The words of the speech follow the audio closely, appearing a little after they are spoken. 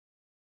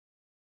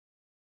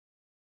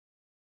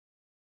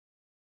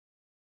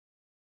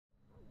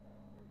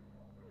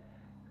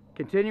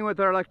Continuing with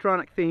our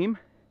electronic theme,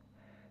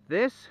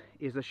 this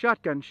is a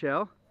shotgun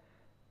shell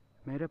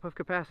made up of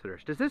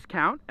capacitors. Does this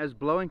count as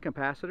blowing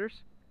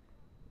capacitors?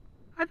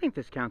 I think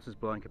this counts as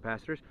blowing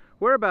capacitors.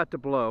 We're about to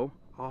blow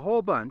a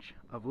whole bunch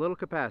of little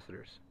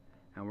capacitors,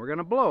 and we're going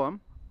to blow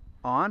them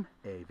on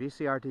a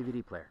VCR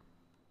DVD player.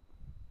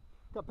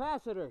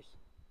 Capacitors.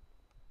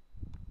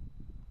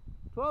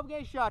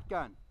 12-gauge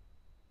shotgun.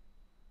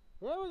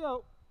 Here we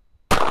go.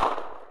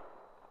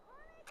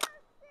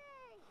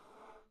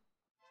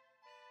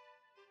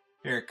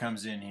 Here it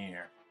comes in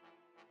here.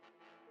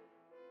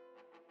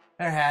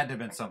 There had to have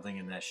been something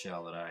in that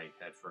shell that I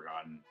had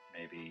forgotten.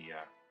 Maybe,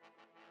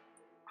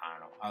 I don't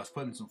know. I was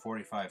putting some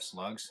 45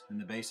 slugs in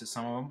the base of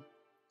some of them,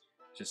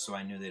 just so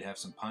I knew they'd have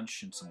some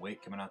punch and some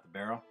weight coming out the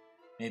barrel.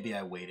 Maybe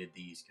I weighted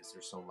these because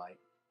they're so light.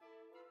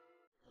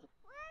 Wait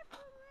for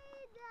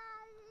me,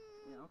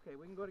 Daddy. Yeah, okay,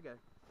 we can go together.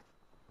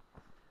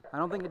 I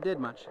don't think it did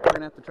much. We're going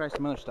to have to try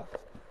some other stuff.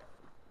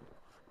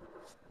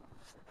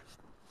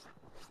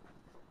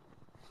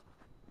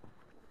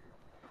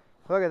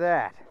 Look at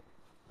that.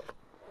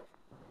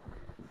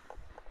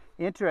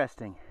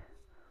 Interesting.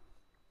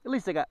 At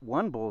least I got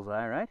one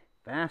bullseye, right?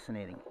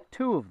 Fascinating.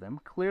 Two of them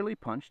clearly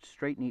punched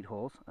straight neat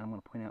holes. I'm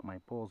going to point out my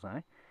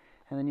bullseye.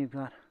 And then you've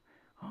got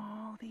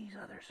all these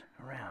others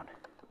around,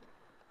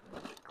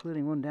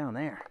 including one down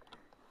there.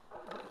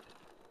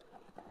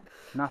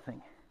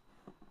 Nothing.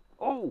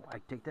 Oh,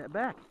 I take that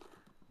back.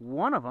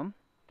 One of them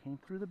came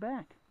through the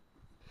back.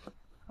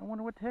 I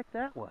wonder what the heck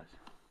that was.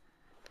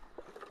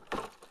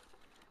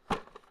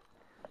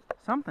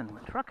 Something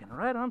went trucking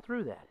right on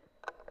through that.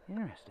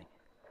 Interesting.